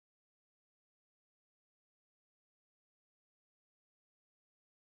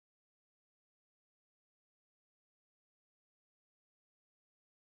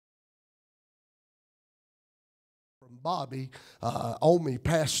Bobby, Omi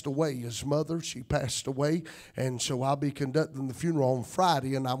passed away. His mother, she passed away, and so I'll be conducting the funeral on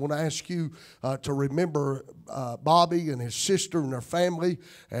Friday. And I want to ask you to remember Bobby and his sister and their family,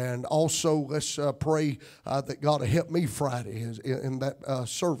 and also let's pray that God will help me Friday in that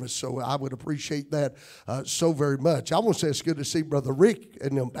service. So I would appreciate that so very much. I want to say it's good to see Brother Rick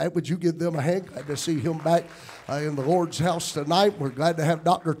and them back. Would you give them a hand? Glad to see him back in the Lord's house tonight. We're glad to have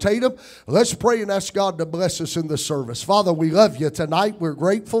Dr. Tatum. Let's pray and ask God to bless us in the service. Father, we love you tonight. We're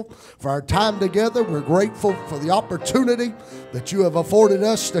grateful for our time together. We're grateful for the opportunity that you have afforded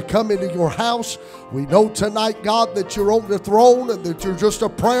us to come into your house. We know tonight, God, that you're on the throne and that you're just a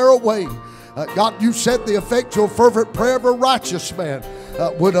prayer away. God, you said the effectual fervent prayer of a righteous man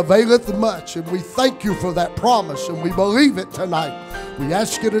would availeth much. And we thank you for that promise, and we believe it tonight. We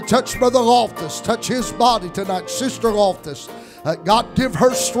ask you to touch Brother Loftus, touch his body tonight, Sister Loftus. God, give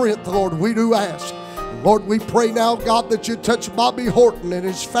her strength, Lord, we do ask. Lord, we pray now, God, that you touch Bobby Horton and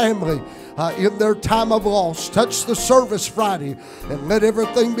his family in their time of loss. Touch the service Friday and let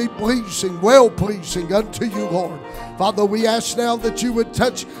everything be pleasing, well-pleasing unto you, Lord. Father, we ask now that you would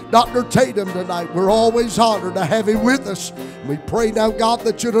touch Dr. Tatum tonight. We're always honored to have him with us. We pray now, God,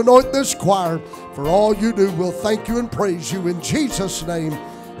 that you'd anoint this choir. For all you do, we'll thank you and praise you in Jesus' name.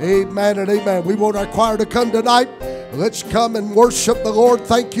 Amen and amen. We want our choir to come tonight. Let's come and worship the Lord.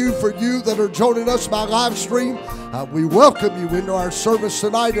 Thank you for you that are joining us by live stream. We welcome you into our service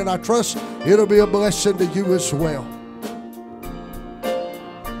tonight, and I trust it'll be a blessing to you as well.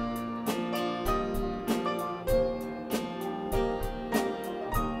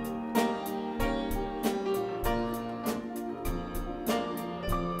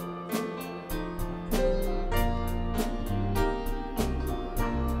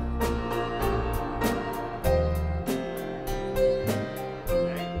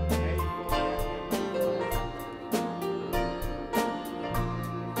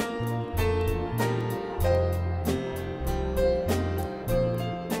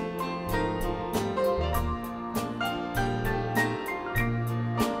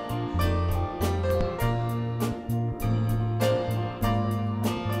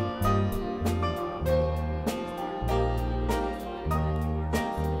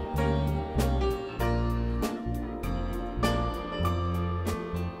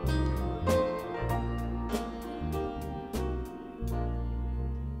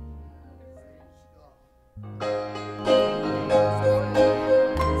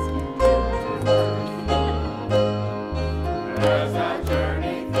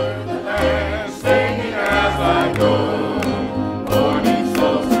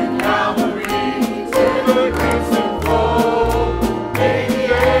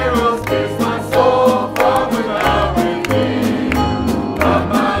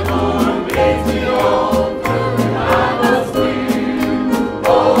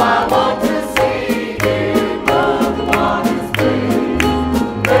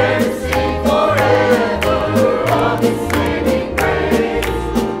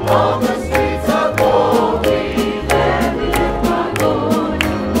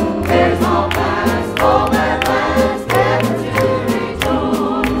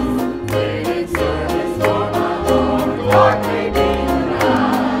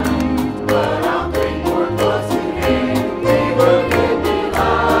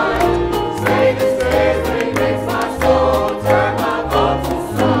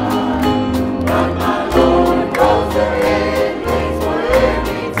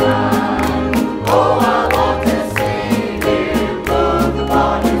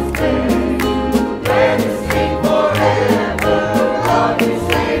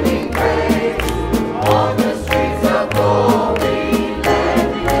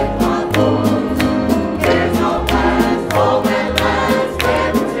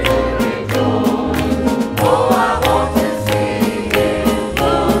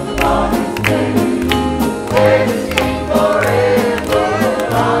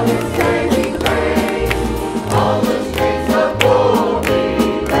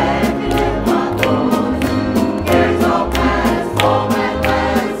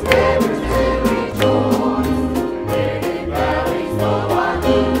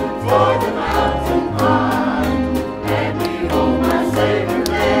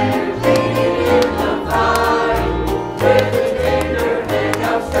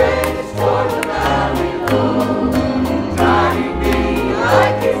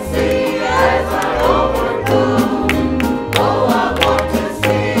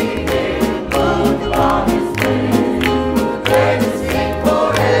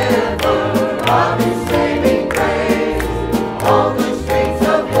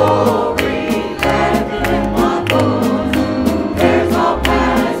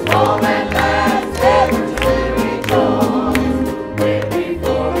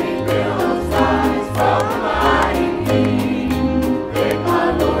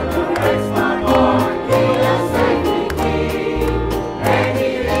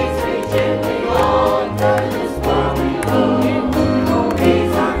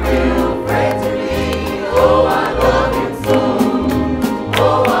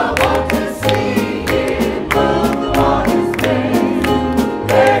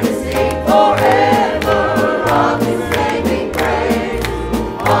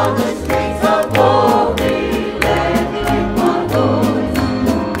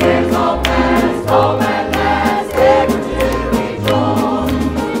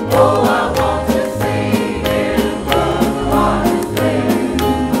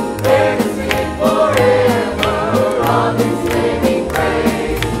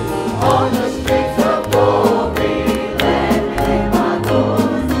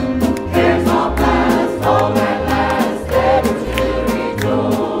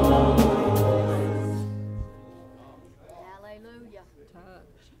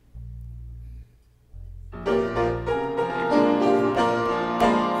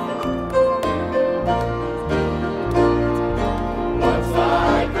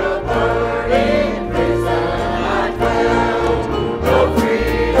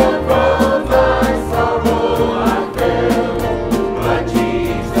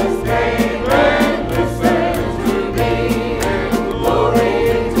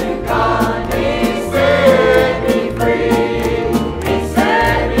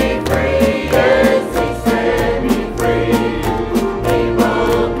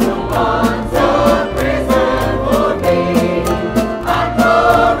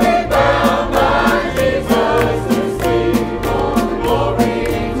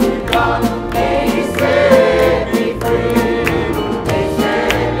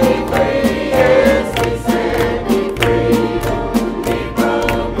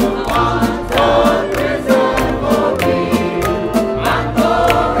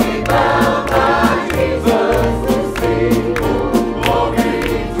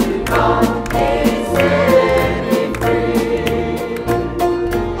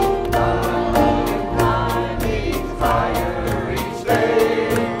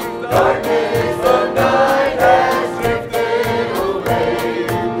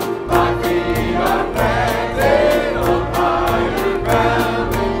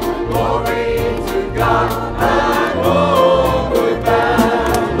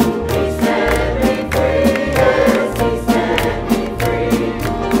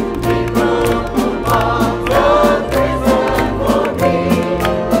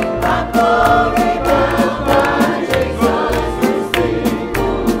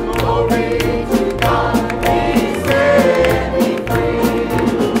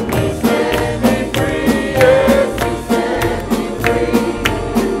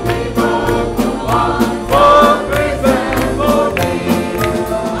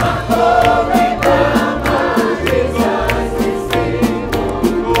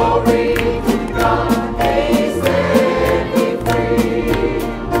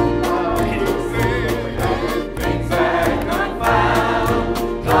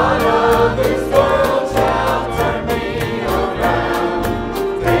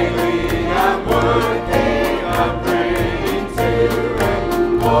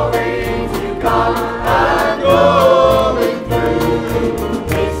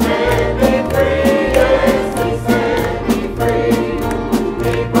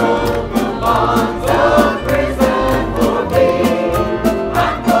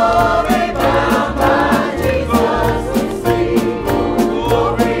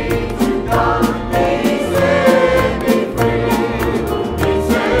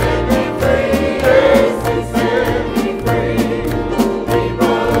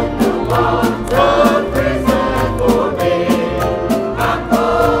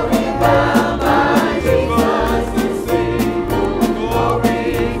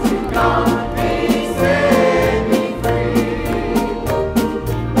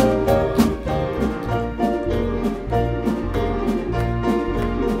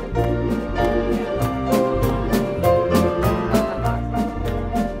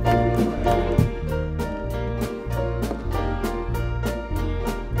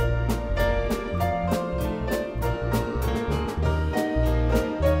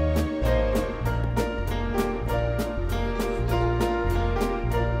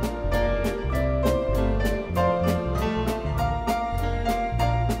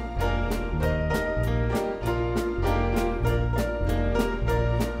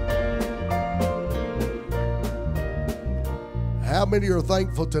 How many are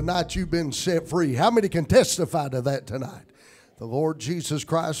thankful tonight you've been set free? How many can testify to that tonight? The Lord Jesus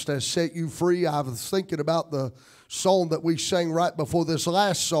Christ has set you free. I was thinking about the song that we sang right before this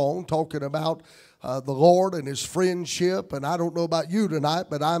last song, talking about the Lord and His friendship. And I don't know about you tonight,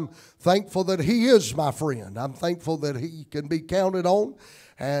 but I'm thankful that He is my friend. I'm thankful that He can be counted on.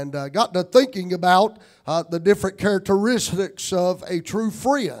 And got to thinking about the different characteristics of a true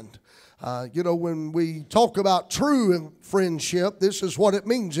friend. When we talk about true friendship, this is what it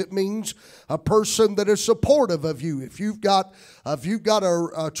means. It means a person that is supportive of you. If you've got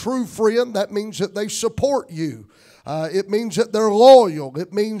a true friend, that means that they support you. It means that they're loyal.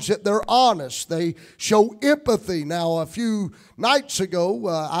 It means that they're honest. They show empathy. Now, a few nights ago,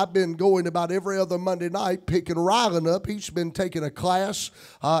 I've been going about every other Monday night picking Rylan up. He's been taking a class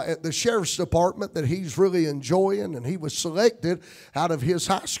at the sheriff's department that he's really enjoying, and he was selected out of his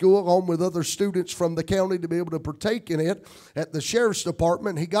high school along with other students from the county to be able to partake in it at the sheriff's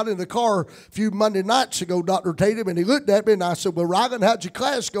department. He got in the car a few Monday nights ago, Dr. Tatum, and he looked at me, and I said, "Well, Rylan, how'd your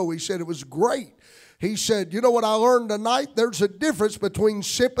class go?" He said, "It was great." He said, "You know what I learned tonight? There's a difference between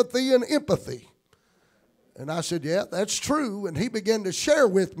sympathy and empathy." And I said, "Yeah, that's true." And he began to share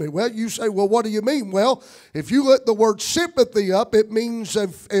with me. Well, you say, "Well, what do you mean?" Well, if you look the word sympathy up, it means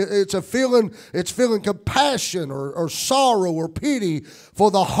it's feeling compassion or sorrow or pity for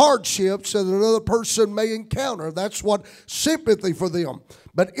the hardships that another person may encounter. That's what sympathy for them.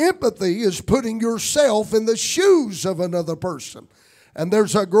 But empathy is putting yourself in the shoes of another person. And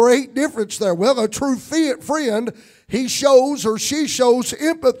there's a great difference there. Well, a true friend, he shows or she shows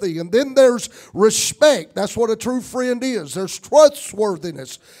empathy. And then there's respect. That's what a true friend is. There's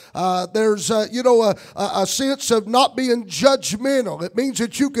trustworthiness. There's a sense of not being judgmental. It means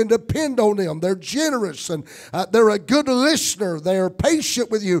that you can depend on them. They're generous and they're a good listener. They're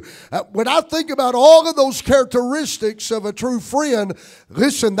patient with you. When I think about all of those characteristics of a true friend,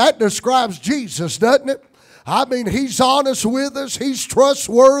 listen, that describes Jesus, doesn't it? I mean, he's honest with us. He's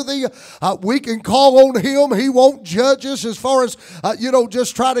trustworthy. We can call on him. He won't judge us as far as,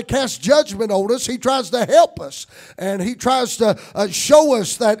 just try to cast judgment on us. He tries to help us. And he tries to show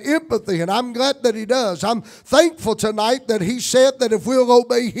us that empathy. And I'm glad that he does. I'm thankful tonight that he said that if we'll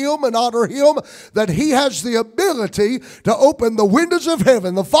obey him and honor him, that he has the ability to open the windows of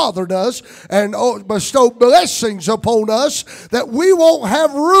heaven, the Father does, and bestow blessings upon us that we won't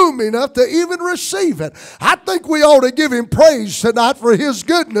have room enough to even receive it. I think we ought to give him praise tonight for his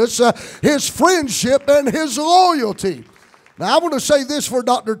goodness, his friendship, and his loyalty. Now, I want to say this before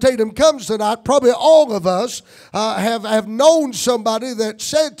Dr. Tatum comes tonight. Probably all of us have known somebody that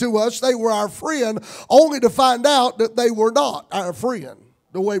said to us they were our friend, only to find out that they were not our friend,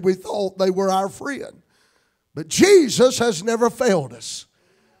 the way we thought they were our friend. But Jesus has never failed us.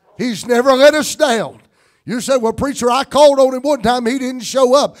 He's never let us down. You say, "Well, preacher, I called on him one time. He didn't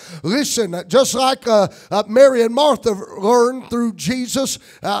show up." Listen, just like Mary and Martha learned through Jesus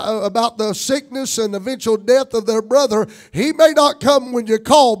about the sickness and eventual death of their brother, he may not come when you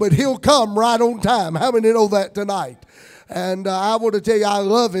call, but he'll come right on time. How many know that tonight? And I want to tell you, I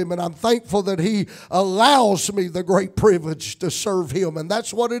love him, and I'm thankful that he allows me the great privilege to serve him. And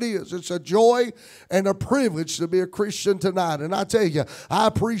that's what it is. It's a joy and a privilege to be a Christian tonight. And I tell you, I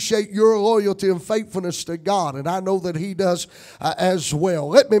appreciate your loyalty and faithfulness to God, and I know that he does as well.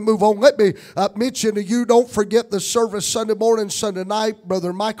 Let me move on. Let me mention to you, don't forget the service Sunday morning, Sunday night.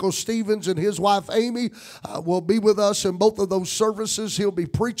 Brother Michael Stevens and his wife Amy will be with us in both of those services. He'll be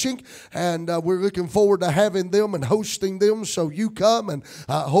preaching, and we're looking forward to having them and hosting them. So you come and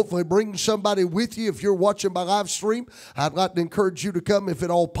hopefully bring somebody with you. If you're watching by live stream, I'd like to encourage you to come if at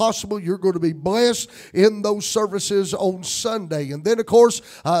all possible. You're going to be blessed in those services on Sunday. And then, of course,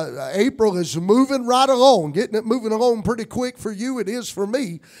 April is moving right along, getting it moving along pretty quick for you. It is for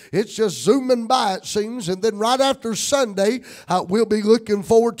me. It's just zooming by, it seems. And then right after Sunday, we'll be looking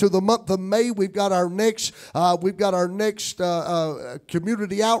forward to the month of May. We've got our next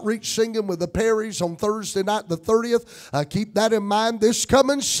community outreach singing with the Perrys on Thursday night, the 30th. Keep that in mind this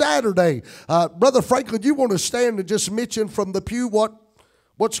coming Saturday. Brother Franklin, you want to stand and just mention from the pew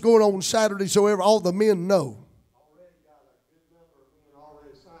what's going on Saturday so all the men know? Already got a good number of men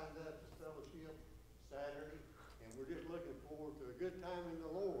already signed up to fellowship Saturday, and we're just looking forward to a good time in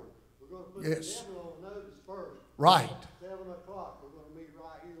the Lord. We're going to put the devil on notice first. Right. 7 o'clock, we're going to meet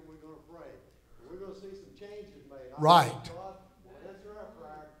right here and we're going to pray. And we're going to see some changes made. Right. God will answer our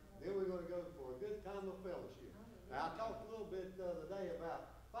prayer. Then we're going to go for a good time of fellowship. Now, I talked a little bit the other day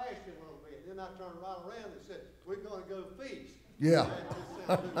about fasting a little bit. Then I turned right around and said, we're going to go feast. Yeah.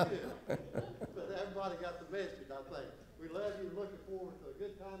 That just sounded good. But everybody got the message, I think. We love you. Looking forward to a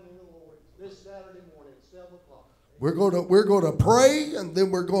good time in the Lord this Saturday morning at 7 o'clock. We're going to pray, and then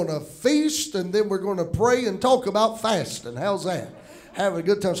we're going to feast, and then we're going to pray and talk about fasting. How's that? Have a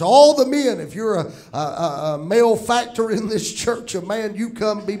good time. So all the men, if you're a male factor in this church, a man, you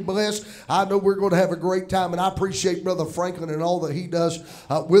come, be blessed. I know we're going to have a great time, and I appreciate Brother Franklin and all that he does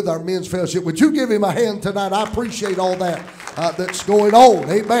with our men's fellowship. Would you give him a hand tonight? I appreciate all that that's going on.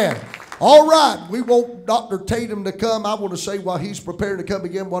 Amen. All right, we want Dr. Tatum to come. I want to say while he's preparing to come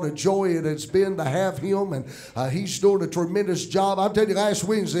again, what a joy it has been to have him, and he's doing a tremendous job. I'm telling you, last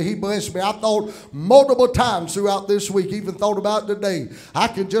Wednesday he blessed me. I thought multiple times throughout this week, even thought about it today. I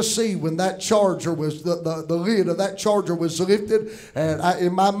can just see when that charger was, the lid of that charger was lifted, and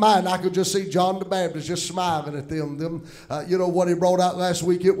in my mind I could just see John the Baptist just smiling at them. You know what he brought out last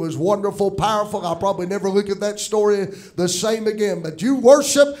week? It was wonderful, powerful. I'll probably never look at that story the same again. But you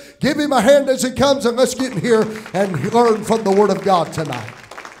worship, give him a hand as he comes, and let's get in here and learn from the Word of God tonight.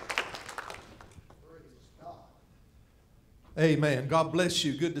 Amen. God bless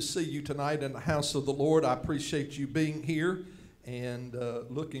you. Good to see you tonight in the house of the Lord. I appreciate you being here and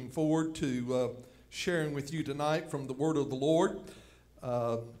looking forward to sharing with you tonight from the Word of the Lord.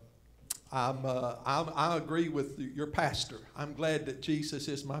 I agree with your pastor. I'm glad that Jesus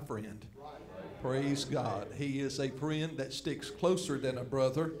is my friend. Praise God. He is a friend that sticks closer than a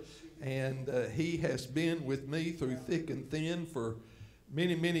brother, and he has been with me through thick and thin for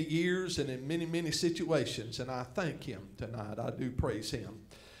many, many years and in many, many situations, and I thank him tonight. I do praise him.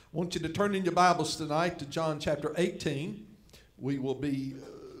 I want you to turn in your Bibles tonight to John chapter 18. We will be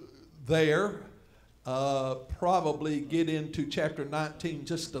there, probably get into chapter 19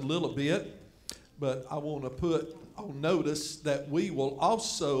 just a little bit, but I want to put on notice that we will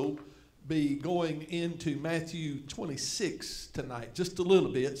also be going into Matthew 26 tonight, just a little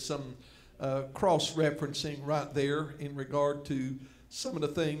bit, some cross-referencing right there in regard to some of the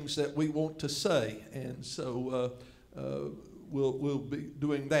things that we want to say, and so we'll be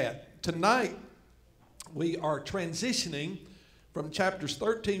doing that. Tonight, we are transitioning from chapters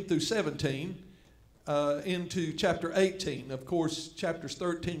 13 through 17 into chapter 18. Of course, chapters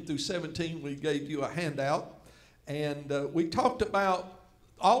 13 through 17, we gave you a handout, and we talked about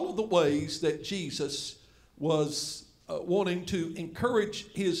all of the ways that Jesus was wanting to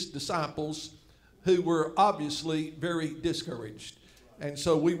encourage his disciples who were obviously very discouraged. And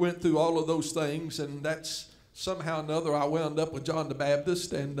so we went through all of those things, and that's somehow or another I wound up with John the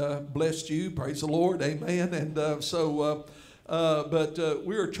Baptist, and blessed you, praise the Lord, amen. And but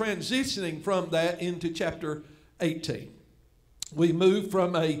we're transitioning from that into chapter 18. We moved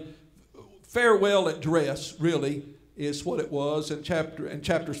from a farewell address, really, is what it was in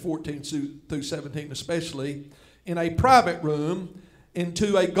chapters 14 through 17, especially in a private room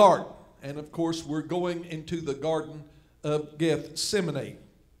into a garden. And of course, we're going into the Garden of Gethsemane.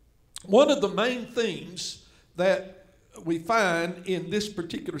 One of the main themes that we find in this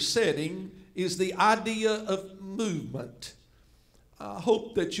particular setting is the idea of movement. I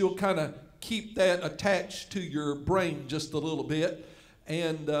hope that you'll kind of keep that attached to your brain just a little bit.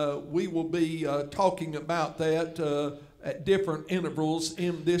 And we will be talking about that at different intervals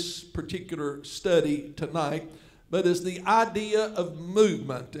in this particular study tonight. But it's the idea of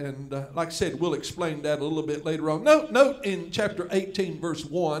movement. And like I said, we'll explain that a little bit later on. Note in chapter 18, verse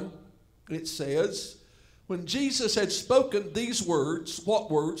 1, it says, when Jesus had spoken these words,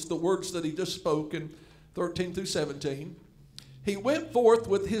 what words? The words that he just spoke in 13 through 17. He went forth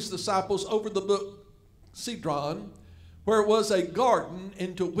with his disciples over the brook Cedron, where was a garden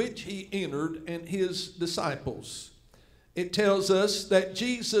into which he entered and his disciples. It tells us that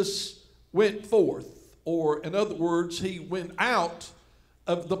Jesus went forth, or in other words, he went out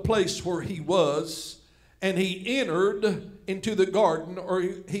of the place where he was and he entered into the garden, or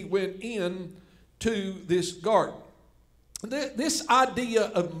he went in to this garden. This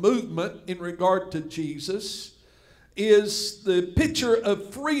idea of movement in regard to Jesus is the picture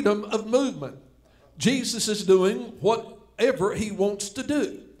of freedom of movement. Jesus is doing whatever he wants to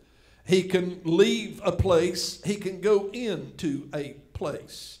do. He can leave a place. He can go into a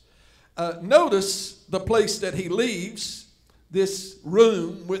place. Notice the place that he leaves, this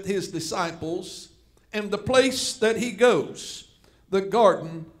room with his disciples, and the place that he goes, the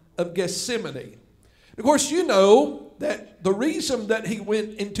Garden of Gethsemane. Of course, you know that the reason that he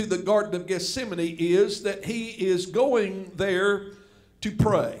went into the Garden of Gethsemane is that he is going there to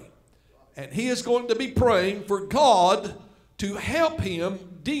pray. And he is going to be praying for God to help him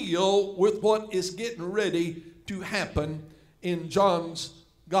deal with what is getting ready to happen in John's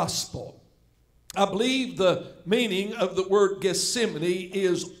gospel. I believe the meaning of the word Gethsemane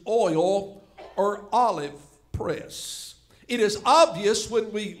is oil or olive press. It is obvious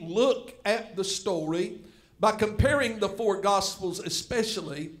when we look at the story, by comparing the four gospels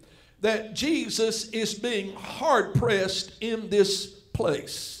especially, that Jesus is being hard pressed in this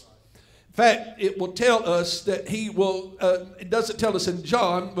place. In fact, it will tell us that he will, it doesn't tell us in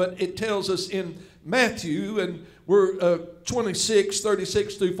John, but it tells us in Matthew, and we're 26,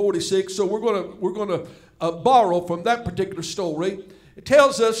 36 through 46, so we're going to borrow from that particular story. it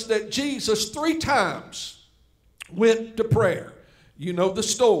tells us that Jesus 3 times went to prayer. You know the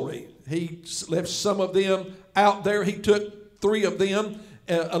story. He left some of them out there. He took 3 of them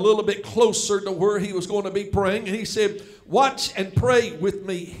a little bit closer to where he was going to be praying. And he said, watch and pray with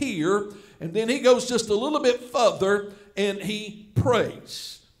me here. And then he goes just a little bit further and he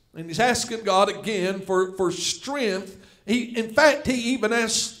prays. And he's asking God again for strength. In fact, he even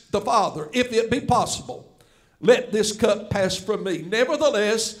asked the Father, if it be possible, let this cup pass from me.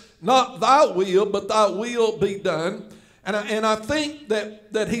 Nevertheless, not thy will, but thy will be done. And I think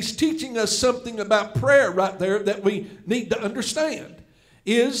that he's teaching us something about prayer right there that we need to understand.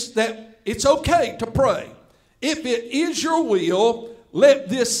 Is that it's okay to pray. If it is your will, let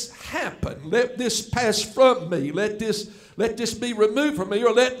this happen. Let this pass from me. Let this be removed from me,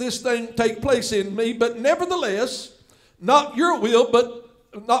 or let this thing take place in me. But nevertheless, not your will, but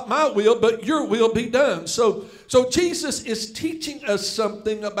not my will, but your will be done. So Jesus is teaching us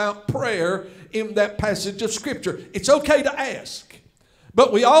something about prayer in that passage of Scripture. It's okay to ask,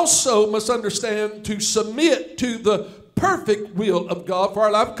 but we also must understand to submit to the perfect will of God for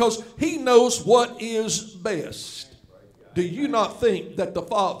our life, because He knows what is best. Do you not think that the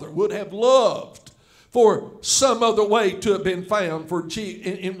Father would have loved for some other way to have been found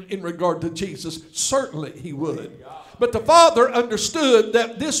in regard to Jesus? Certainly He would. But the Father understood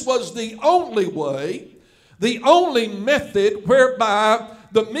that this was the only way, the only method whereby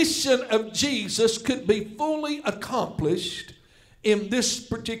the mission of Jesus could be fully accomplished in this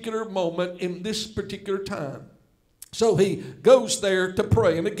particular moment, in this particular time. So he goes there to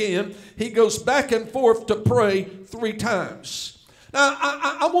pray. And again, he goes back and forth to pray 3 times. Now,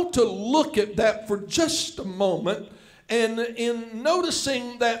 I want to look at that for just a moment. And in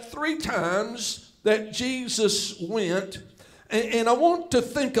noticing that 3 times that Jesus went, and I want to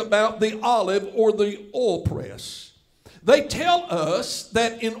think about the olive or the oil press. They tell us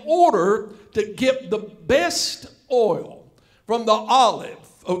that in order to get the best oil from the olive,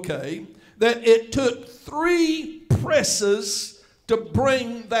 okay, that it took 3 presses to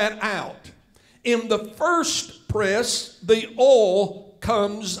bring that out. In the first press, the oil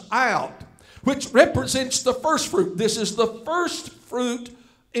comes out, which represents the first fruit. This is the first fruit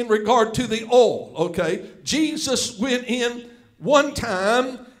in regard to the oil, okay? Jesus went in 1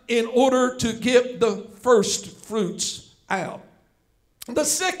 time in order to get the first fruits out. The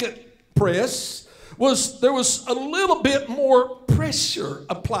second press there was a little bit more pressure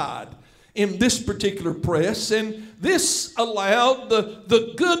applied in this particular press, and this allowed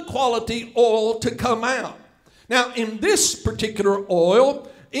the good quality oil to come out. Now, in this particular oil,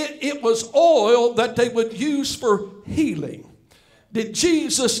 it was oil that they would use for healing. Did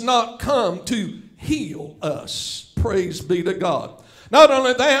Jesus not come to heal us? Praise be to God. Not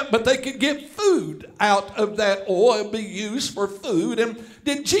only that, but they could get food out of that oil, be used for food. And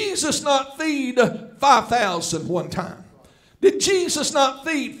did Jesus not feed 5,000 one time? Did Jesus not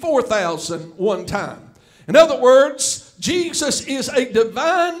feed 4,000 one time? In other words, Jesus is a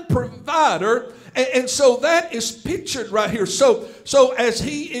divine provider, and so that is pictured right here. So as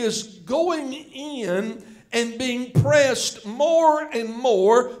he is going in and being pressed more and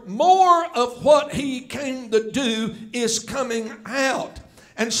more of what he came to do is coming out.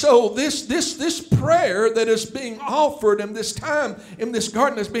 And so this prayer that is being offered in this time in this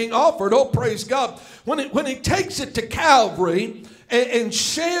garden is being offered, oh praise God, when he takes it to Calvary and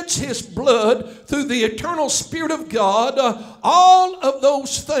sheds his blood through the eternal Spirit of God, all of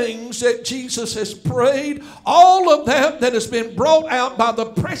those things that Jesus has prayed, all of that has been brought out by the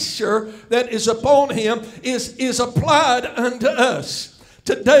pressure that is upon him is applied unto us.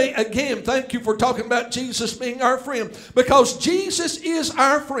 Today, again, thank you for talking about Jesus being our friend, because Jesus is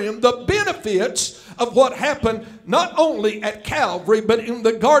our friend. The benefits of what happened not only at Calvary but in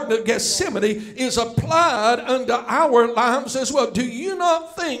the Garden of Gethsemane is applied unto our lives as well. Do you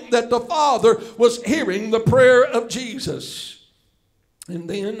not think that the Father was hearing the prayer of Jesus? And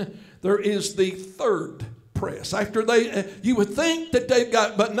then there is the third press. After you would think that they've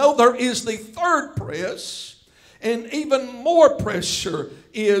got, but no, there is the third press. And even more pressure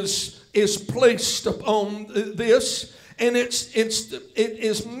is placed upon this, and it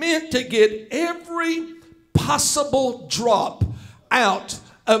is meant to get every possible drop out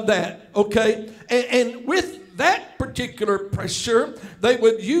of that. Okay, and with that particular pressure, they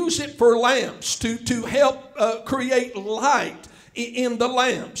would use it for lamps to help create light in the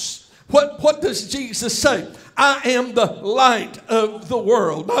lamps. What does Jesus say? I am the light of the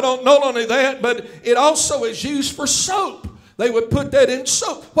world. Not only that, but it also is used for soap. They would put that in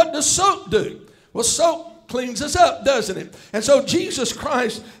soap. What does soap do? Well, soap cleans us up, doesn't it? And so Jesus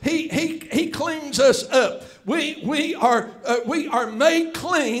Christ, He cleans us up. We are made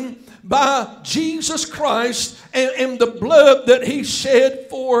clean by Jesus Christ and the blood that He shed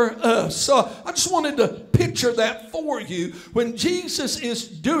for us. So I just wanted to picture that for you. When Jesus is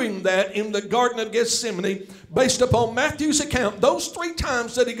doing that in the Garden of Gethsemane, based upon Matthew's account, those 3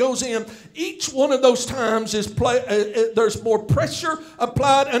 times that He goes in, each one of those times is there's more pressure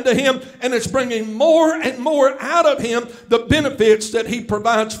applied unto Him, and it's bringing more and more out of Him, the benefits that He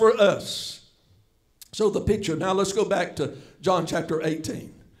provides for us. So the picture, now let's go back to John chapter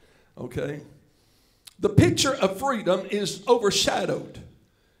 18. Okay? The picture of freedom is overshadowed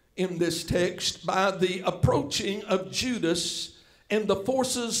in this text by the approaching of Judas and the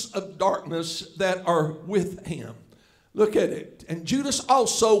forces of darkness that are with him. Look at it. And Judas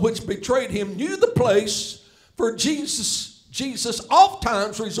also, which betrayed him, knew the place, for Jesus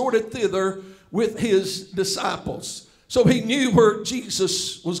oftentimes resorted thither with his disciples. So he knew where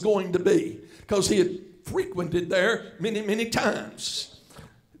Jesus was going to be, because he had frequented there many, many times.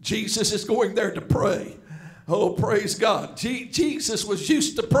 Jesus is going there to pray. Oh, praise God. Jesus was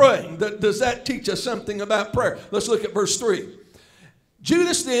used to praying. Does that teach us something about prayer? Let's look at verse 3.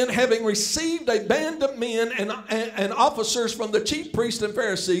 Judas then, having received a band of men and officers from the chief priests and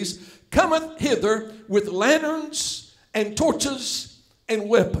Pharisees, cometh hither with lanterns and torches and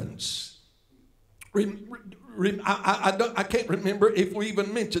weapons. I can't remember if we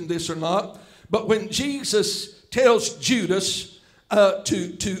even mentioned this or not, but when Jesus tells Judas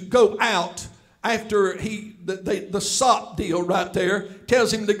to go out after the sop deal right there,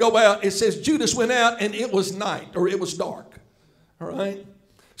 tells him to go out, it says Judas went out and it was night, or it was dark. All right?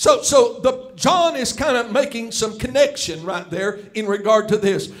 So John is kind of making some connection right there in regard to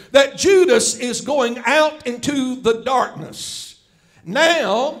this, that Judas is going out into the darkness.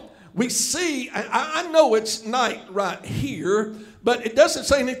 Now, we see, I know it's night right here, but it doesn't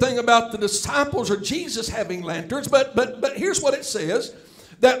say anything about the disciples or Jesus having lanterns. But here's what it says,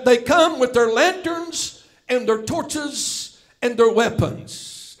 that they come with their lanterns and their torches and their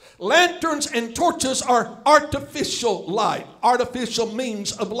weapons. Lanterns and torches are artificial light, artificial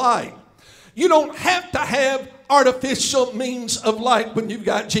means of light. You don't have to have artificial means of light when you've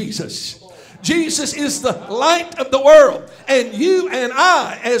got Jesus. Jesus is the light of the world. And you and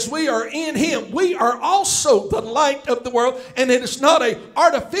I, as we are in Him, we are also the light of the world. And it is not an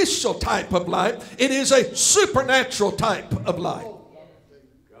artificial type of light. It is a supernatural type of light.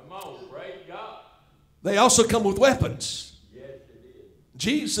 Come on, praise God. They also come with weapons.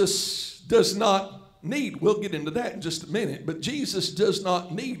 Jesus does not need, we'll get into that in just a minute, but Jesus does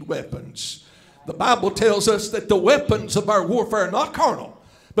not need weapons. The Bible tells us that the weapons of our warfare are not carnal,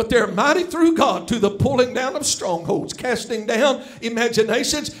 but they're mighty through God to the pulling down of strongholds, casting down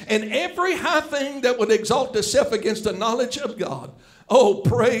imaginations, and every high thing that would exalt itself against the knowledge of God. Oh,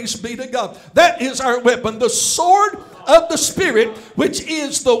 praise be to God. That is our weapon, the sword of the Spirit, which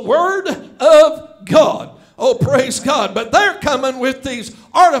is the Word of God. Oh, praise God. But they're coming with these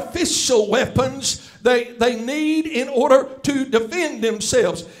artificial weapons they need in order to defend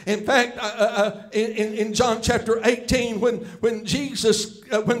themselves. In fact, in John chapter 18, when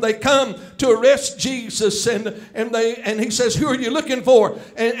they come to arrest Jesus, and he says, "Who are you looking for?"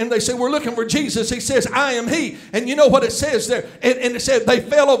 And they say, "We're looking for Jesus." He says, "I am He." And you know what it says there? And it said they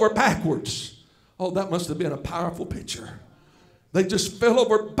fell over backwards. Oh, that must have been a powerful picture. They just fell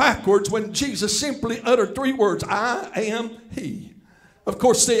over backwards when Jesus simply uttered 3 words, "I am He." Of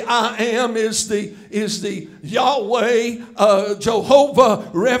course, the "I am" is the Yahweh, Jehovah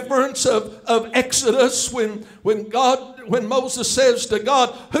reference of Exodus when Moses says to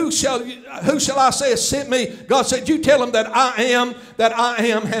God, "Who shall I say has sent me?" God said, "You tell him that I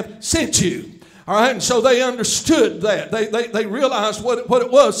am have sent you." All right, and so they understood that. They realized what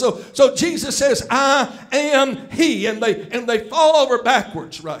it was. So Jesus says, "I am He," and they fall over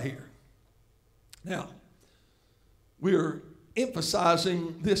backwards right here. Now, we're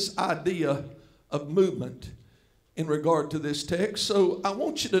emphasizing this idea of movement in regard to this text. So I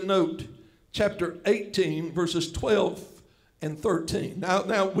want you to note chapter 18, verses 12 and 13.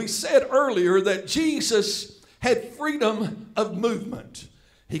 Now we said earlier that Jesus had freedom of movement.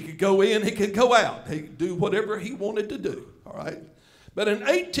 He could go in, he could go out. He could do whatever he wanted to do, all right? But in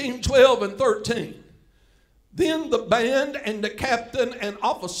 18, 12, and 13, then the band and the captain and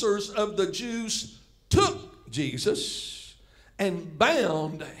officers of the Jews took Jesus and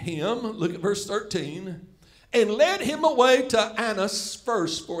bound him, look at verse 13, and led him away to Annas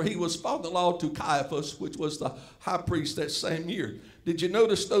first, for he was father-in-law to Caiaphas, which was the high priest that same year. Did you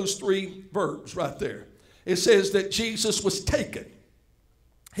notice those 3 verbs right there? It says that Jesus was taken.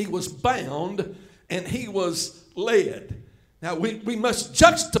 He was bound and he was led. Now, we must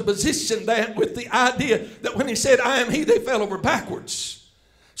juxtaposition that with the idea that when he said, I am he, they fell over backwards.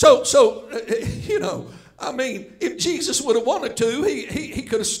 So I mean, if Jesus would have wanted to, he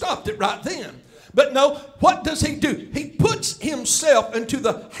could have stopped it right then. But no, what does he do? He puts himself into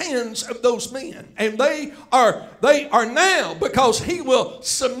the hands of those men. And they are now, because he will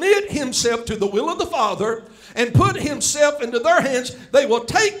submit himself to the will of the Father and put himself into their hands, they will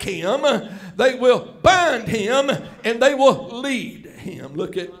take him, they will bind him, and they will lead him.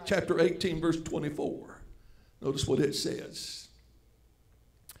 Look at chapter 18, verse 24. Notice what it says.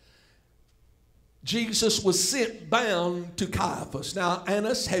 Jesus was sent bound to Caiaphas. Now,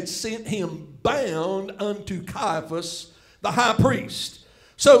 Annas had sent him bound unto Caiaphas, the high priest.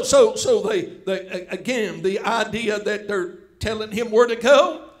 So they again, the idea that they're telling him where to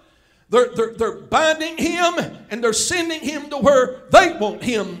go, they're binding him and they're sending him to where they want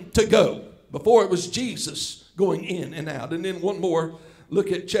him to go. Before it was Jesus going in and out. And then one more,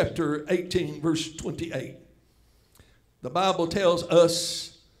 look at chapter 18, verse 28. The Bible tells us,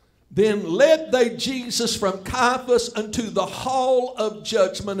 then led they Jesus from Caiaphas unto the hall of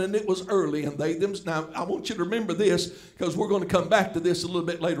judgment, and it was early, and they them. Now, I want you to remember this, because we're going to come back to this a little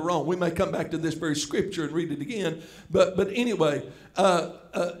bit later on. We may come back to this very scripture and read it again. But anyway,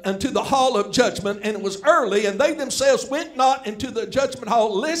 unto the hall of judgment, and it was early, and they themselves went not into the judgment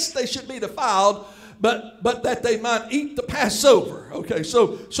hall, lest they should be defiled, but that they might eat the Passover. Okay,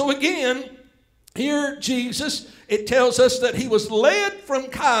 so again, here Jesus, it tells us that he was led from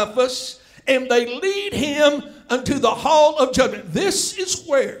Caiaphas, and they lead him unto the hall of judgment. This is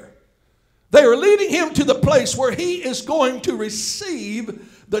where they are leading him to the place where he is going to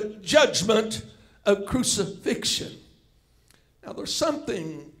receive the judgment of crucifixion. Now, there's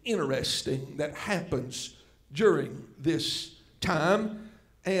something interesting that happens during this time.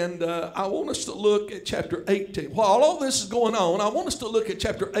 And I want us to look at chapter 18. While all this is going on, I want us to look at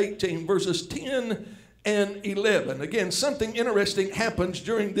chapter 18, verses 10 and 11. Again, something interesting happens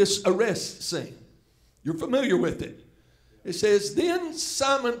during this arrest scene. You're familiar with it. It says, then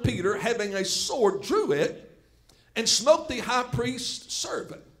Simon Peter, having a sword, drew it and smote the high priest's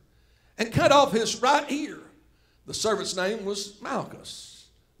servant and cut off his right ear. The servant's name was Malchus.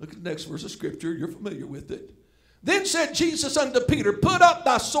 Look at the next verse of scripture. You're familiar with it. Then said Jesus unto Peter, put up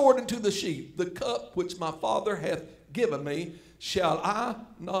thy sword into the sheath. The cup which my Father hath given me, shall I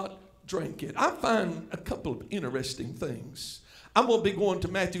not drink it? I find a couple of interesting things. I'm going to be going to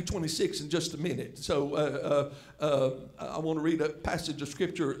Matthew 26 in just a minute. So I want to read a passage of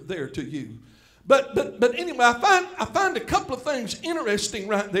scripture there to you. But anyway, I find a couple of things interesting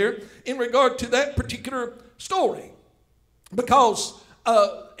right there in regard to that particular story. Because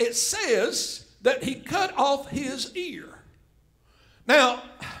it says that he cut off his ear. Now,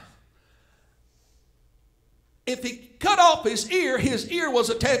 if he cut off his ear was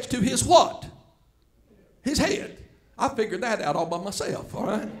attached to his what? His head. I figured that out all by myself, all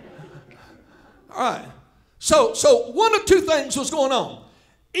right? All right. So one of two things was going on.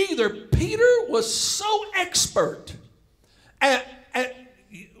 Either Peter was so expert at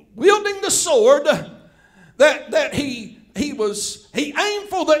wielding the sword that he aimed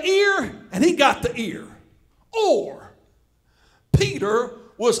for the ear and he got the ear. Or Peter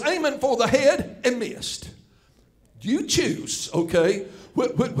was aiming for the head and missed. You choose, okay,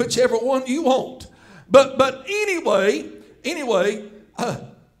 whichever one you want. But anyway,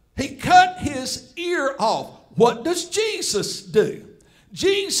 he cut his ear off. What does Jesus do?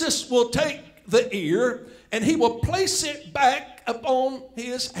 Jesus will take the ear and he will place it back upon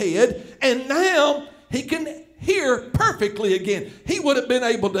his head, and now he can hear perfectly again. He would have been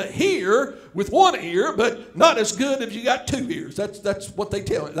able to hear with one ear, but not as good if you got two ears. That's what they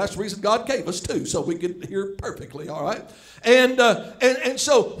tell me. That's the reason God gave us two, so we could hear perfectly, all right? And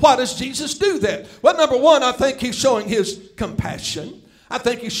so why does Jesus do that? Well, number one, I think he's showing his compassion. I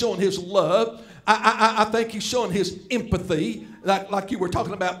think he's showing his love. I think he's showing his empathy, like you were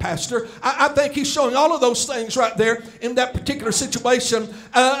talking about, Pastor. I think he's showing all of those things right there in that particular situation.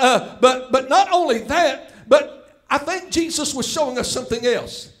 But not only that, but I think Jesus was showing us something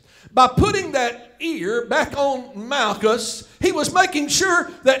else. By putting that ear back on Malchus, he was making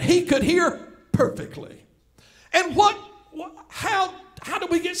sure that he could hear perfectly. And how do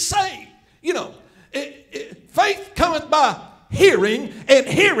we get saved? You know, faith cometh by hearing, and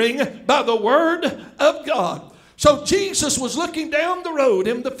hearing by the word of God. So Jesus was looking down the road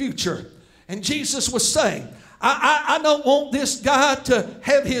in the future, and Jesus was saying, I don't want this guy to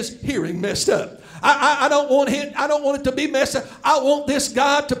have his hearing messed up. I don't want it to be messed up. I want this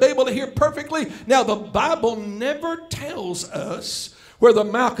guy to be able to hear perfectly. Now, the Bible never tells us whether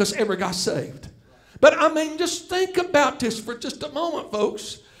Malchus ever got saved. But I mean, just think about this for just a moment,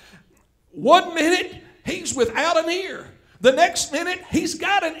 folks. 1 minute, he's without an ear. The next minute, he's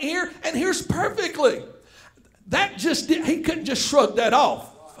got an ear and hears perfectly. He couldn't just shrug that off.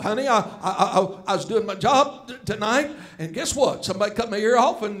 Honey, I was doing my job tonight, and guess what? Somebody cut my ear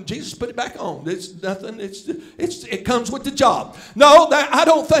off, and Jesus put it back on. It's nothing. It comes with the job. No, I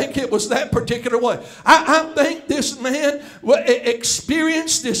don't think it was that particular way. I think this man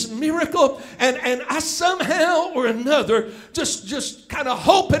experienced this miracle, and I somehow or another just kind of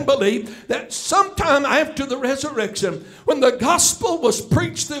hope and believe that sometime after the resurrection, when the gospel was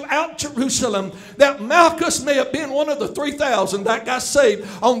preached throughout Jerusalem, that Malchus may have been one of the 3,000 that got saved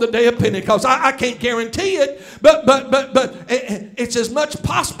on the day of Pentecost. I can't guarantee it, but it's as much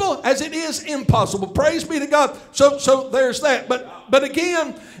possible as it is impossible. Praise be to God. So there's that. But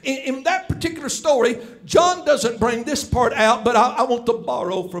again, in that particular story, John doesn't bring this part out, but I want to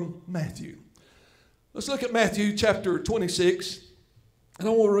borrow from Matthew. Let's look at Matthew chapter 26, and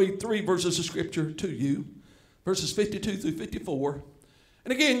I want to read 3 verses of scripture to you, verses 52 through 54.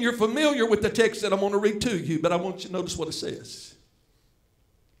 And again, you're familiar with the text that I'm going to read to you, but I want you to notice what it says.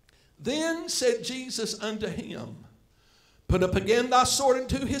 Then said Jesus unto him, Put up again thy sword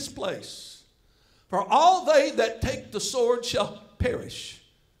into his place. For all they that take the sword shall perish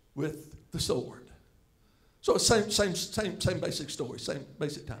with the sword. So it's same basic story, same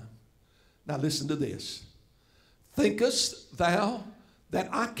basic time. Now listen to this. Thinkest thou that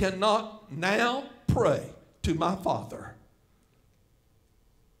I cannot now pray to my Father?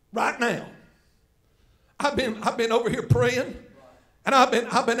 Right now. I've been over here praying. And I've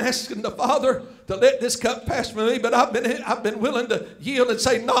been asking the Father to let this cup pass from me, but I've been willing to yield and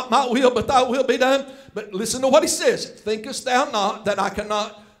say, Not my will, but thy will be done. But listen to what he says. Thinkest thou not that I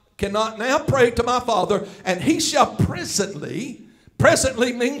cannot now pray to my Father, and he shall presently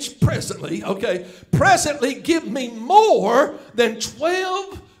means presently, okay, presently give me more than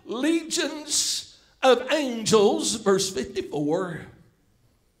 12 legions of angels, verse 54.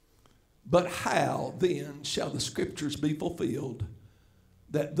 But how then shall the scriptures be fulfilled,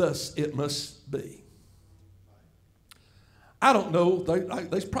 that thus it must be? I don't know.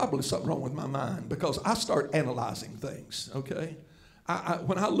 There's probably something wrong with my mind because I start analyzing things, okay?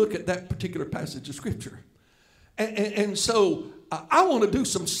 When I look at that particular passage of scripture. And so I want to do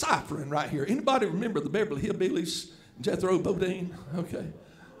some ciphering right here. Anybody remember the Beverly Hillbillies, Jethro Bodine? Okay.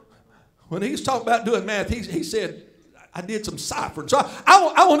 When he was talking about doing math, he said, I did some ciphering. So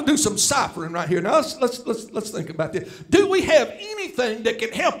I want to do some ciphering right here. Now let's think about this. Do we have anything that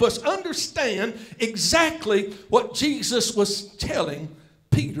can help us understand exactly what Jesus was telling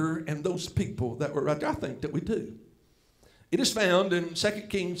Peter and those people that were right there? I think that we do. It is found in 2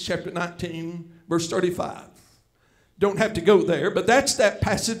 Kings chapter 19, verse 35. Don't have to go there, but that's that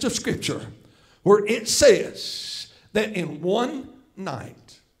passage of scripture where it says that in one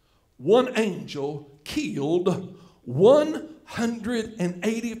night, one angel killed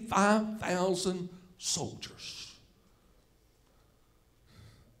 185,000 soldiers.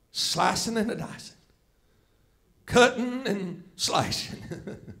 Slicing and dicing. Cutting and slashing.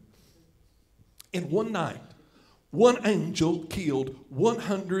 In one night, one angel killed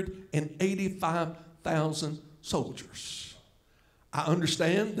 185,000 soldiers. I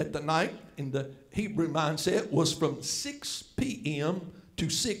understand that the night in the Hebrew mindset was from 6 p.m. to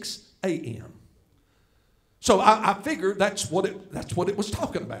 6 a.m. So I figured that's what it was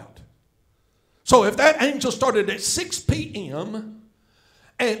talking about. So if that angel started at 6 p.m.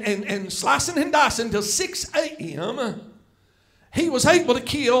 and slicing and dicing till 6 a.m., he was able to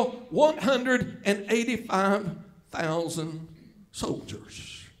kill 185,000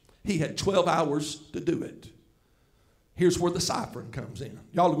 soldiers. He had 12 hours to do it. Here's where the ciphering comes in.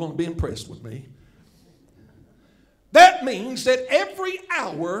 Y'all are going to be impressed with me. That means that every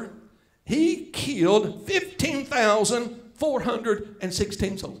hour he killed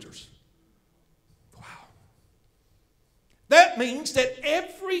 15,416 soldiers. Wow. That means that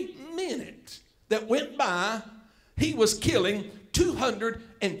every minute that went by, he was killing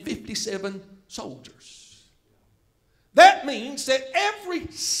 257 soldiers. That means that every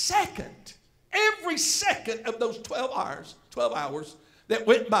second of those 12 hours that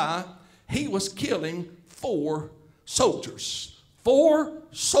went by, he was killing 4 soldiers. 4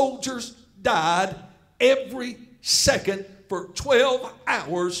 soldiers died every second for 12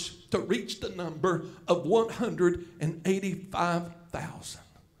 hours to reach the number of 185,000.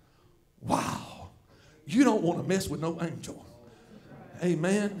 Wow. You don't want to mess with no angel.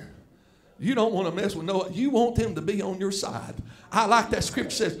 Amen. You don't want to mess with no, you want them to be on your side. I like that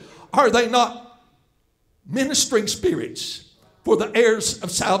scripture says, are they not ministering spirits for the heirs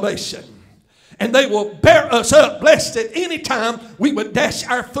of salvation? and they will bear us up, blessed at any time we would dash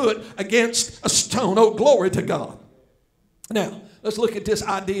our foot against a stone. Oh, glory to God. Now, let's look at this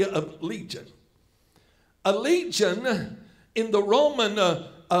idea of legion. A legion in the Roman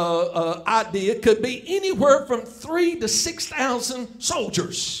idea could be anywhere from 3,000 to 6,000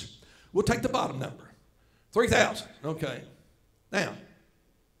 soldiers. We'll take the bottom number, 3,000. Okay. Now,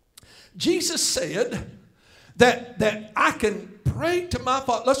 Jesus said that I can pray to my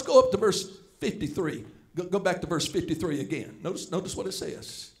Father. Let's go up to verse 53. Go back to verse 53 again. Notice what it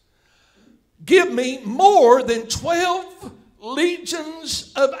says. Give me more than 12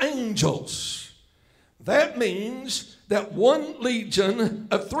 legions of angels. That means that one legion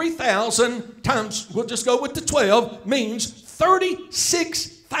of 3,000 times, we'll just go with the 12, means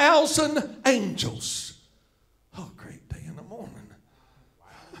 36,000 angels. Oh, great day in the morning.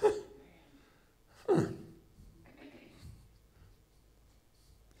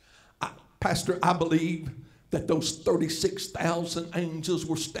 Pastor, I believe that those 36,000 angels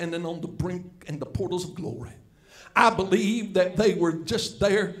were standing on the brink and the portals of glory. I believe that they were just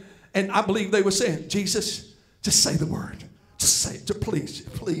there, and I believe they were saying, Jesus, just say the word. Just say it. Please,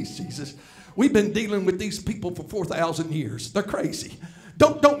 please, Jesus. We've been dealing with these people for 4,000 years. They're crazy.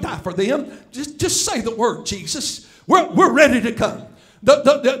 Don't die for them. Just say the word, Jesus. We're ready to come.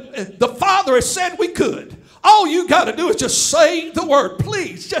 The Father has said we could. All you got to do is just say the word.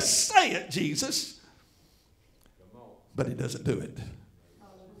 Please, just say it, Jesus. But he doesn't do it.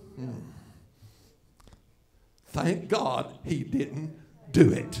 Thank God he didn't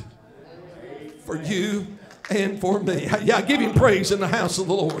do it for you and for me. Yeah, give him praise in the house of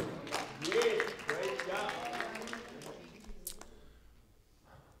the Lord.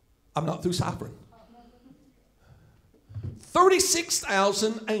 I'm not through ciphering.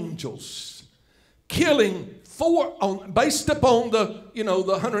 36,000 angels killing based upon the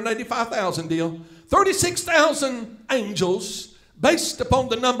 185,000 deal. 36,000 angels based upon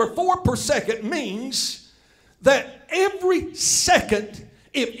the number 4 per second means that every second,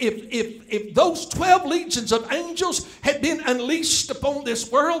 if those 12 legions of angels had been unleashed upon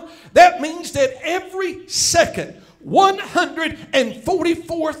this world, that means that every second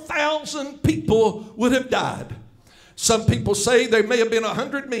 144,000 people would have died. Some people say there may have been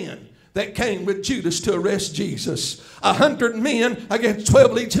 100 men that came with Judas to arrest Jesus. 100 men against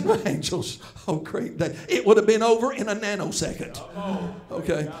 12 legion of angels. Oh, great day. It would have been over in a nanosecond.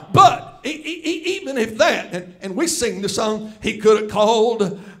 Okay. But even if that, and we sing the song, he could have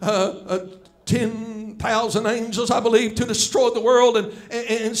called 10,000 angels, I believe, to destroy the world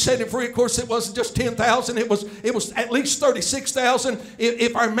and set it free. Of course, it wasn't just 10,000. It was at least 36,000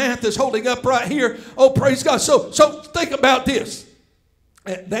 if our math is holding up right here. Oh, praise God. So think about this.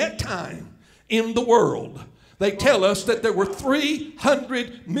 At that time in the world, they tell us that there were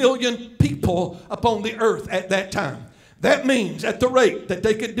 300 million people upon the earth at that time. That means at the rate that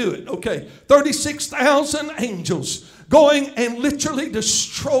they could do it, okay, 36,000 angels going and literally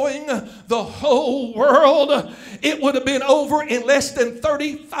destroying the whole world. It would have been over in less than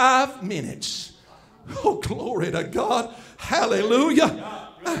 35 minutes. Oh, glory to God. Hallelujah.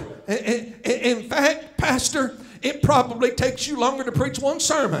 In fact, Pastor, it probably takes you longer to preach one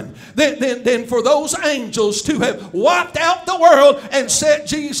sermon than for those angels to have wiped out the world and set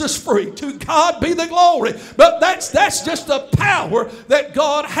Jesus free. To God be the glory. But that's just the power that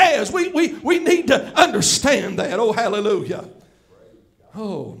God has. We need to understand that. Oh, hallelujah.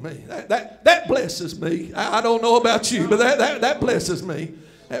 Oh, man. That blesses me. I don't know about you, but that blesses me.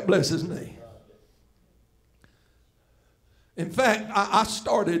 That blesses me. In fact, I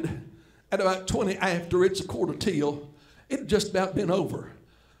started at about 20 after. It's a quarter till. It had just about been over.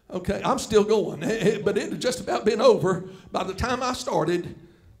 Okay, I'm still going, but it had just about been over by the time I started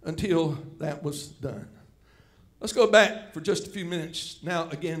until that was done. Let's go back for just a few minutes now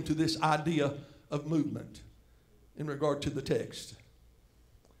again to this idea of movement in regard to the text.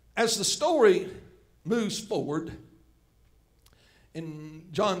 As the story moves forward in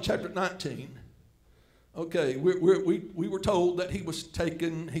John chapter 19, okay, we were told that he was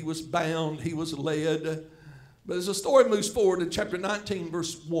taken, he was bound, he was led. But as the story moves forward in chapter 19,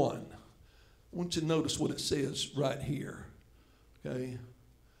 verse 1, I want you to notice what it says right here. Okay.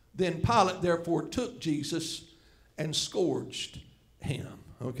 Then Pilate therefore took Jesus and scourged him.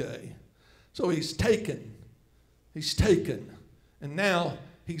 Okay. So he's taken, and now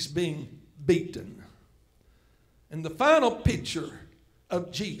he's being beaten. And the final picture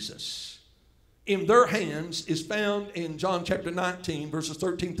of Jesus in their hands is found in John chapter 19, verses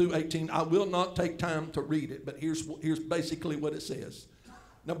 13 through 18. I will not take time to read it, but here's basically what it says.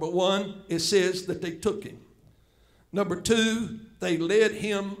 Number 1, it says that they took him. Number 2, they led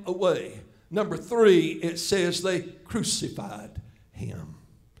him away. Number 3, it says they crucified him.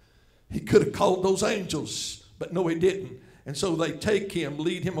 He could have called those angels, but no, he didn't. And so they take him,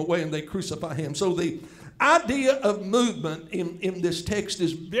 lead him away, and they crucify him. So the idea of movement in this text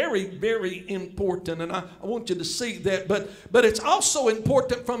is very, very important, and I want you to see that. But it's also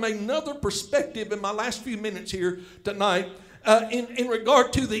important from another perspective in my last few minutes here tonight in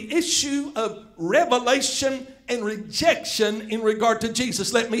regard to the issue of revelation and rejection in regard to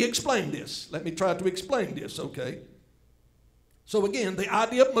Jesus. Let me explain this. Let me try to explain this, okay? So again, the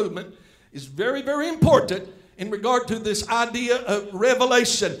idea of movement is very, very important in regard to this idea of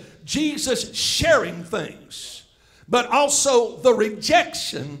revelation. Jesus sharing things, but also the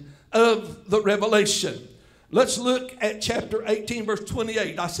rejection of the revelation. Let's look at chapter 18, verse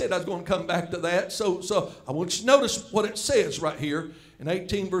 28. I said I was going to come back to that. So I want you to notice what it says right here in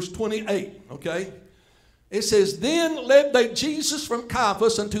 18, verse 28, okay? It says, "Then led they Jesus from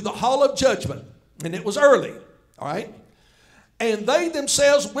Caiaphas unto the hall of judgment." And it was early, all right? "And they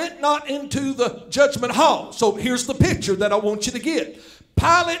themselves went not into the judgment hall." So here's the picture that I want you to get.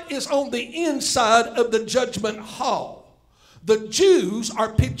 Pilate is on the inside of the judgment hall. The Jews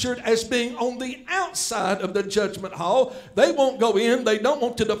are pictured as being on the outside of the judgment hall. They won't go in. They don't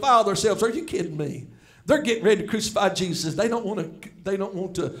want to defile themselves. Are you kidding me? They're getting ready to crucify Jesus. They don't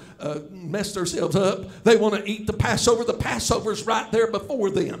want to mess themselves up. They want to eat the Passover. The Passover's right there before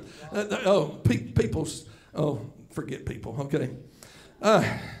them. Forget people, okay?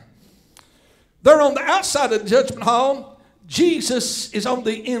 They're on the outside of the judgment hall. Jesus is on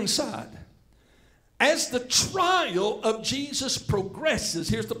the inside. As the trial of Jesus progresses,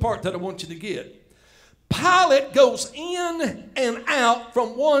 here's the part that I want you to get. Pilate goes in and out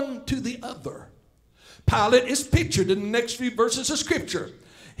from one to the other. Pilate is pictured in the next few verses of Scripture.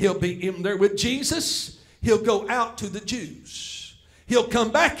 He'll be in there with Jesus. He'll go out to the Jews. He'll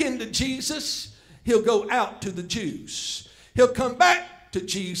come back into Jesus. He'll go out to the Jews. He'll come back to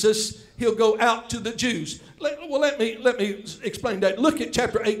Jesus. He'll go out to the Jews. Let me explain that. Look at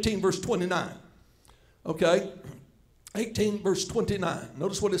chapter 18, verse 29. Okay? 18, verse 29.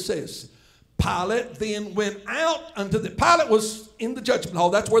 Notice what it says. Pilate then went out unto the... Pilate was in the judgment hall.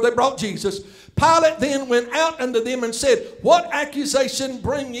 That's where they brought Jesus. Pilate then went out unto them and said, "What accusation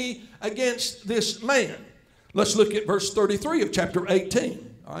bring ye against this man?" Let's look at verse 33 of chapter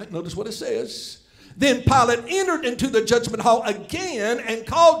 18. All right, notice what it says. "Then Pilate entered into the judgment hall again and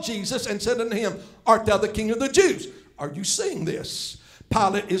called Jesus and said unto him, Art thou the King of the Jews?" Are you seeing this?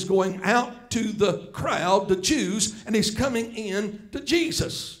 Pilate is going out to the crowd, the Jews, and he's coming in to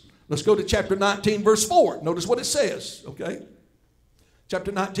Jesus. Let's go to chapter 19, verse 4. Notice what it says, okay?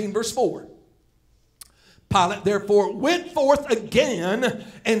 Chapter 19, verse 4. "Pilate therefore went forth again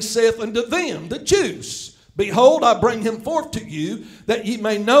and saith unto them, the Jews, Behold, I bring him forth to you, that ye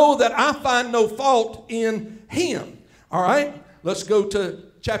may know that I find no fault in him." All right, let's go to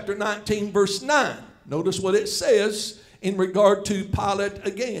chapter 19, verse 9. Notice what it says in regard to Pilate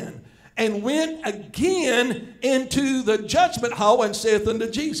again. "And went again into the judgment hall and saith unto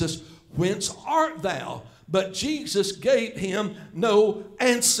Jesus, Whence art thou? But Jesus gave him no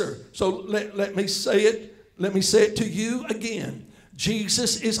answer." So let me say it. Let me say it to you again.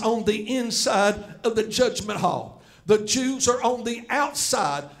 Jesus is on the inside of the judgment hall. The Jews are on the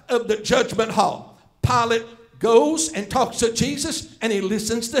outside of the judgment hall. Pilate goes and talks to Jesus and he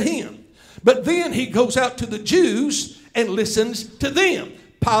listens to him. But then he goes out to the Jews and listens to them.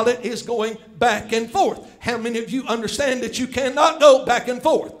 Pilate is going back and forth. How many of you understand that you cannot go back and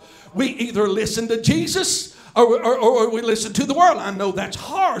forth? We either listen to Jesus or we listen to the world. I know that's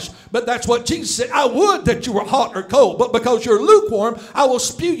harsh, but that's what Jesus said. "I would that you were hot or cold, but because you're lukewarm, I will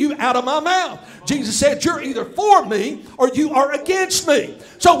spew you out of my mouth." Jesus said, "You're either for me or you are against me."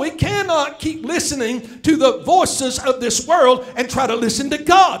 So we cannot keep listening to the voices of this world and try to listen to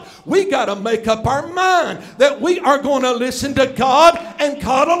God. We got to make up our mind that we are going to listen to God and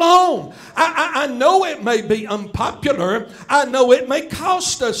God alone. I know it may be unpopular. I know it may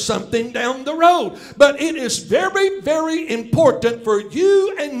cost us something down the road. But it is very, very important for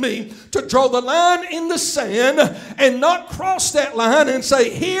you and me to draw the line in the sand and not cross that line and say,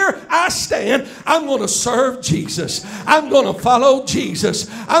 "Here I stand. I'm going to serve Jesus. I'm going to follow Jesus.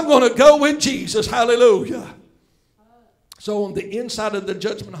 I'm going to go with Jesus." Hallelujah. So on the inside of the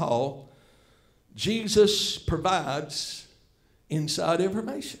judgment hall, Jesus provides inside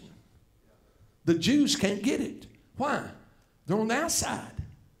information. The Jews can't get it. Why? They're on the outside.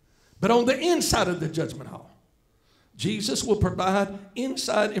 But on the inside of the judgment hall, Jesus will provide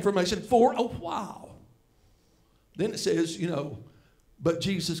inside information for a while. Then it says, but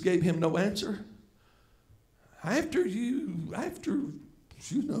Jesus gave him no answer. After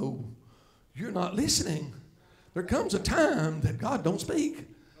you're not listening. There comes a time that God don't speak.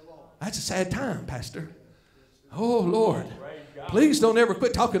 That's a sad time, Pastor. Oh, Lord. Please don't ever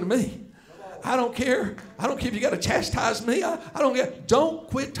quit talking to me. I don't care. I don't care if you got to chastise me. I don't care. Don't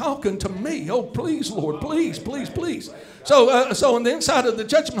quit talking to me. Oh, please, Lord. Please, please, please. So on the inside of the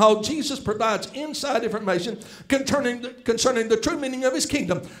judgment hall, Jesus provides inside information concerning the true meaning of his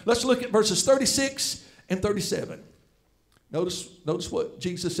kingdom. Let's look at verses 36 and 37. Notice what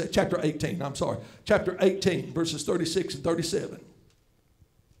Jesus said. Chapter 18, Chapter 18, verses 36 and 37.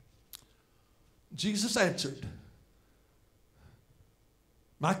 Jesus answered,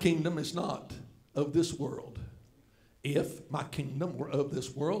 my kingdom is not of this world. If my kingdom were of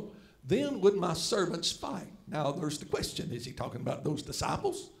this world, then would my servants fight. Now there's the question. Is he talking about those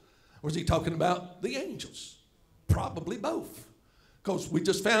disciples? Or is he talking about the angels? Probably both. Because we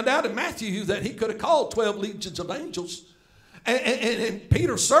just found out in Matthew that he could have called 12 legions of angels. And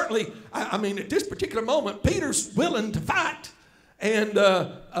Peter certainly, I mean, at this particular moment, Peter's willing to fight. And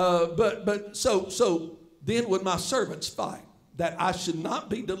so then would my servants fight, that I should not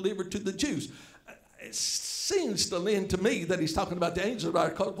be delivered to the Jews. It seems to lend to me that he's talking about the angels.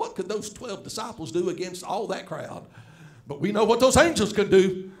 Because what could those 12 disciples do against all that crowd? But we know what those angels can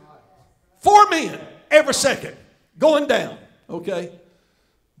do. 4 men every second going down. Okay,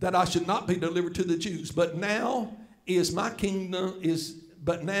 that I should not be delivered to the Jews. But now is my kingdom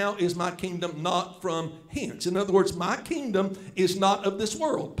not from hence. In other words, my kingdom is not of this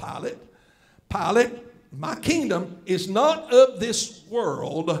world. Pilate, my kingdom is not of this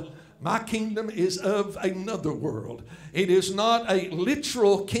world. My kingdom is of another world. It is not a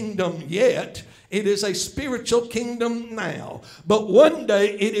literal kingdom yet. It is a spiritual kingdom now. But one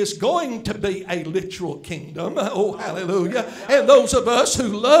day it is going to be a literal kingdom. Oh, hallelujah. And those of us who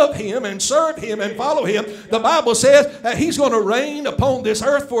love him and serve him and follow him, the Bible says that he's going to reign upon this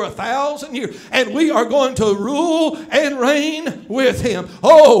earth for 1,000 years. And we are going to rule and reign with him.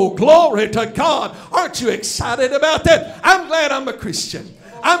 Oh, glory to God. Aren't you excited about that? I'm glad I'm a Christian.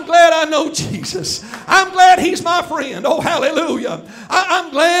 I'm glad I know Jesus. I'm glad he's my friend. Oh, hallelujah. I'm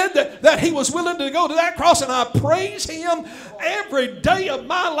glad that he was willing to go to that cross, and I praise him every day of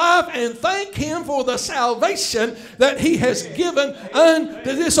my life and thank him for the salvation that he has given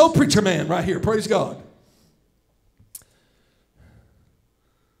unto this old preacher man right here. Praise God.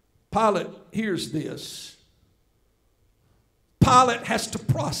 Pilate hears this. Pilate has to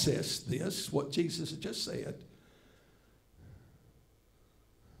process this, what Jesus had just said.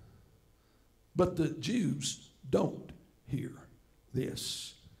 But the Jews don't hear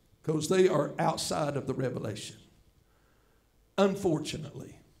this because they are outside of the revelation.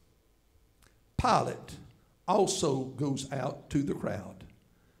 Unfortunately, Pilate also goes out to the crowd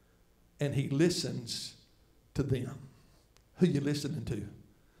and he listens to them. Who you listening to,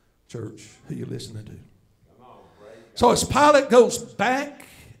 church? Who you listening to? So as Pilate goes back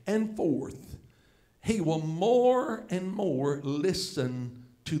and forth, he will more and more listen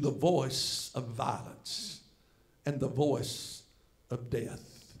to the voice of violence and the voice of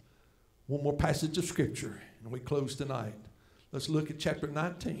death. One more passage of scripture and we close tonight. Let's look at chapter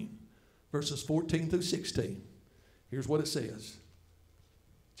 19, verses 14 through 16. Here's what it says.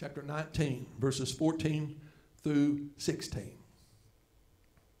 Chapter 19, verses 14 through 16.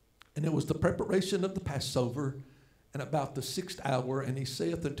 And it was the preparation of the Passover, and about the 6th hour, and he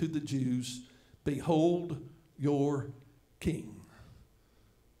saith unto the Jews, behold your king.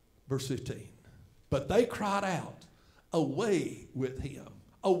 Verse 15. But they cried out, away with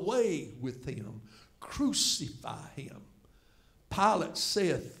him, crucify him. Pilate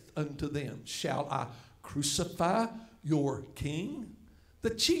saith unto them, shall I crucify your king? The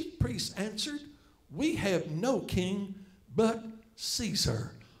chief priests answered, we have no king but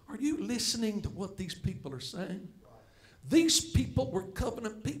Caesar. Are you listening to what these people are saying? These people were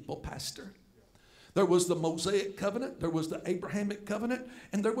covenant people, Pastor. There was the Mosaic covenant, there was the Abrahamic covenant,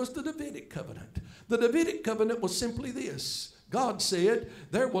 and there was the Davidic covenant. The Davidic covenant was simply this. God said,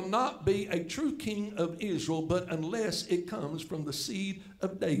 there will not be a true king of Israel, but unless it comes from the seed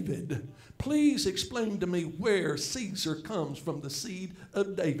of David. Please explain to me where Caesar comes from the seed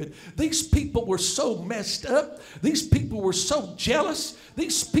of David. These people were so messed up. These people were so jealous.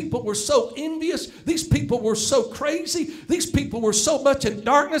 These people were so envious. These people were so crazy. These people were so much in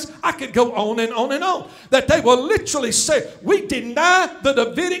darkness. I could go on and on and on. That they will literally say, we deny the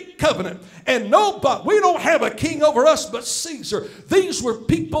Davidic covenant. And nobody, we don't have a king over us but Caesar. These were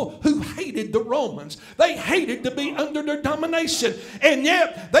people who hated the Romans. They hated to be under their domination. And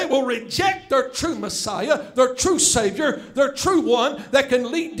yet they will reject their true Messiah, their true Savior, their true one that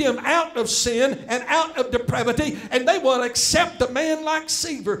can lead them out of sin and out of depravity, and they will accept a man like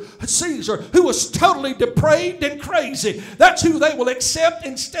Caesar, who was totally depraved and crazy. That's who they will accept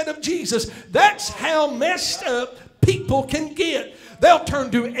instead of Jesus. That's how messed up people can get. They'll turn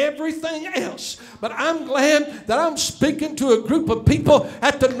to everything else. But I'm glad that I'm speaking to a group of people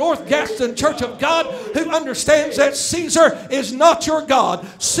at the North Gaston Church of God who understands that Caesar is not your God.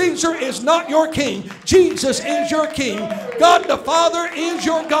 Caesar is not your king. Jesus is your king. God the Father is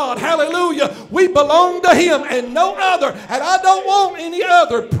your God. Hallelujah. We belong to him and no other. And I don't want any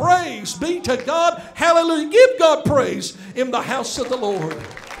other. Praise be to God. Hallelujah. Give God praise in the house of the Lord.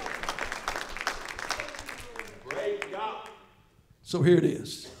 So here it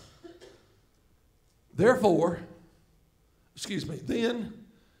is. Then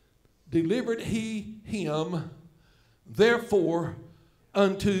delivered he him, therefore,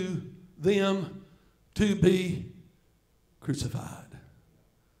 unto them to be crucified.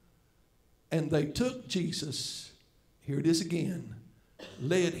 And they took Jesus, here it is again,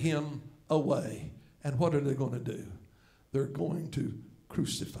 led him away. And what are they going to do? They're going to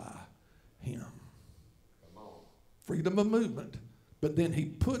crucify him. Freedom of movement. But then he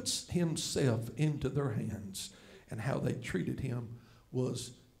puts himself into their hands, and how they treated him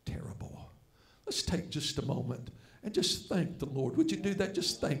was terrible. Let's take just a moment and just thank the Lord. Would you do that?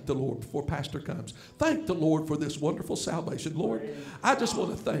 Just thank the Lord before Pastor comes. Thank the Lord for this wonderful salvation. Lord, I just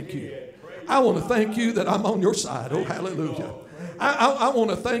want to thank you. I want to thank you that I'm on your side. Oh, hallelujah. I want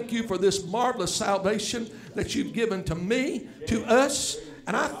to thank you for this marvelous salvation that you've given to me, to us.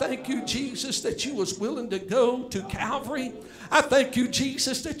 And I thank you, Jesus, that you was willing to go to Calvary. I thank you,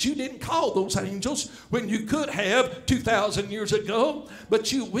 Jesus, that you didn't call those angels when you could have 2,000 years ago.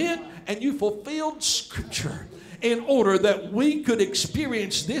 But you went and you fulfilled Scripture in order that we could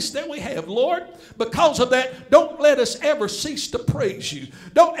experience this that we have. Lord, because of that, don't let us ever cease to praise you.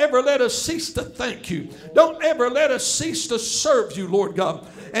 Don't ever let us cease to thank you. Don't ever let us cease to serve you, Lord God.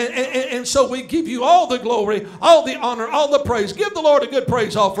 And so we give you all the glory, all the honor, all the praise. Give the Lord a good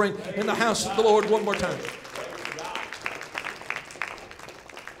praise offering in the house of the Lord one more time.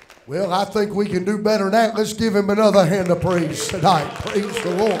 Well, I think we can do better than that. Let's give him another hand of praise tonight. Praise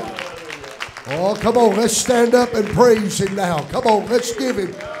the Lord. Oh, come on. Let's stand up and praise him now. Come on. Let's give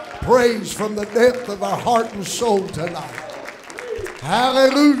him praise from the depth of our heart and soul tonight.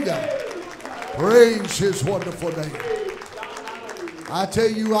 Hallelujah. Praise his wonderful name. I tell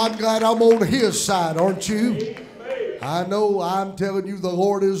you, I'm glad I'm on his side, aren't you? I know, I'm telling you, the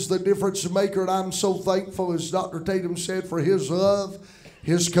Lord is the difference maker, and I'm so thankful, as Dr. Tatum said, for his love,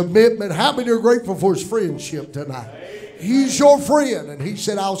 his commitment. How many are grateful for his friendship tonight? He's your friend, and he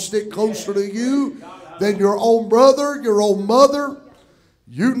said, I'll stick closer to you than your own brother, your own mother.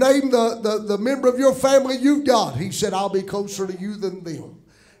 You name the member of your family you've got. He said, I'll be closer to you than them.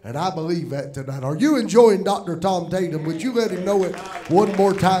 And I believe that tonight. Are you enjoying Dr. Tom Tatum? Would you let him know it one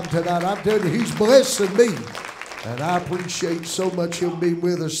more time tonight? I'm telling you, he's blessing me. And I appreciate so much him being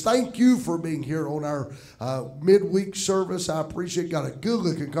with us. Thank you for being here on our midweek service. I appreciate it. Got a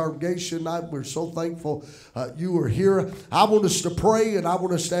good-looking congregation tonight. We're so thankful you are here. I want us to pray, and I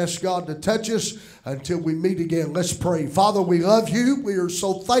want us to ask God to touch us until we meet again. Let's pray. Father, we love you. We are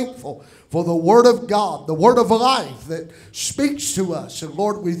so thankful for the Word of God, the Word of life that speaks to us. And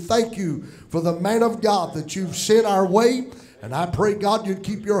Lord, we thank you for the man of God that you've sent our way. And I pray, God, you'd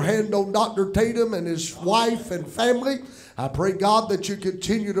keep your hand on Dr. Tatum and his wife and family. I pray, God, that you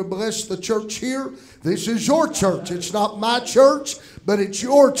continue to bless the church here. This is your church. It's not my church, but it's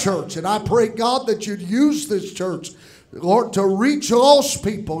your church. And I pray, God, that you'd use this church, Lord, to reach lost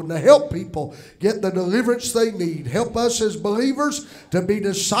people and to help people get the deliverance they need. Help us as believers to be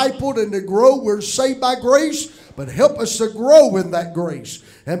discipled and to grow. We're saved by grace, but help us to grow in that grace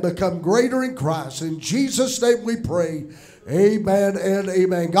and become greater in Christ. In Jesus' name we pray. Amen and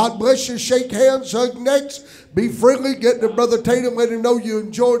amen. God bless you. Shake hands, hug necks, be friendly. Get to Brother Tatum, let him know you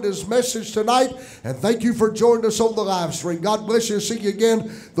enjoyed his message tonight. And thank you for joining us on the live stream. God bless you. See you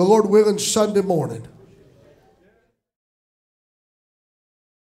again, the Lord willing, Sunday morning.